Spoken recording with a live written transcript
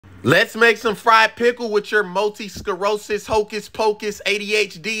Let's make some fried pickle with your multi-sclerosis, hocus pocus,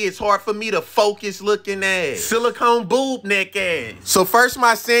 ADHD. It's hard for me to focus looking ass. Silicone boob neck ass. So first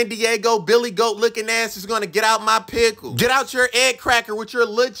my San Diego Billy Goat looking ass is gonna get out my pickle. Get out your egg cracker with your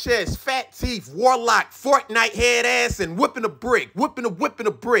little chest, fat teeth, warlock, Fortnite head ass, and whipping a brick. Whipping a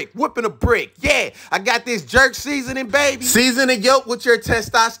brick. Whipping a brick. Yeah, I got this jerk seasoning, baby. Season the yolk with your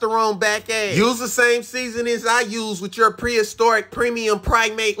testosterone back ass. Use the same seasonings I use with your prehistoric premium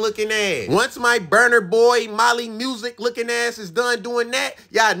primate looking ass. Once my burner boy Molly music looking ass is done doing that,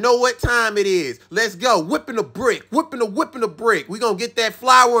 y'all know what time it is. Let's go. Whipping a brick. Whipping a brick. We gonna get that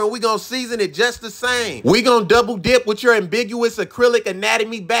flour and we gonna season it just the same. We gonna double dip with your ambiguous acrylic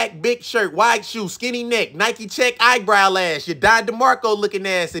anatomy back, big shirt, wide shoe, skinny neck, Nike check eyebrow lash, your Don DeMarco looking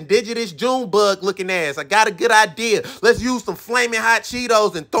ass, indigenous Junebug looking ass. I got a good idea. Let's use some Flamin hot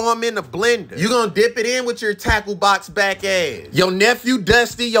Cheetos and throw them in the blender. You gonna dip it in with your tackle box back ass. Your nephew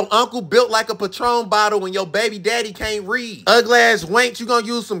Dusty, your uncle built like a Patron bottle and your baby daddy can't read. Ugly ass wank, you gonna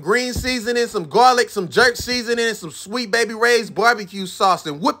use some green seasoning, some garlic, some jerk seasoning, and some Sweet Baby Ray's barbecue sauce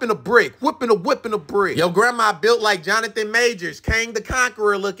and whipping a brick. Whipping a brick. Your grandma built like Jonathan Majors, Kang the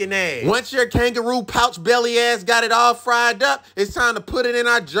Conqueror looking ass. Once your kangaroo pouch belly ass got it all fried up, it's time to put it in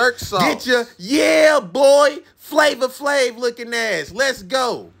our jerk sauce. Get ya, yeah boy, Flavor Flav looking ass. Let's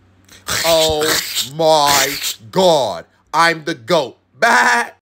go. Oh my God, I'm the GOAT. Bye.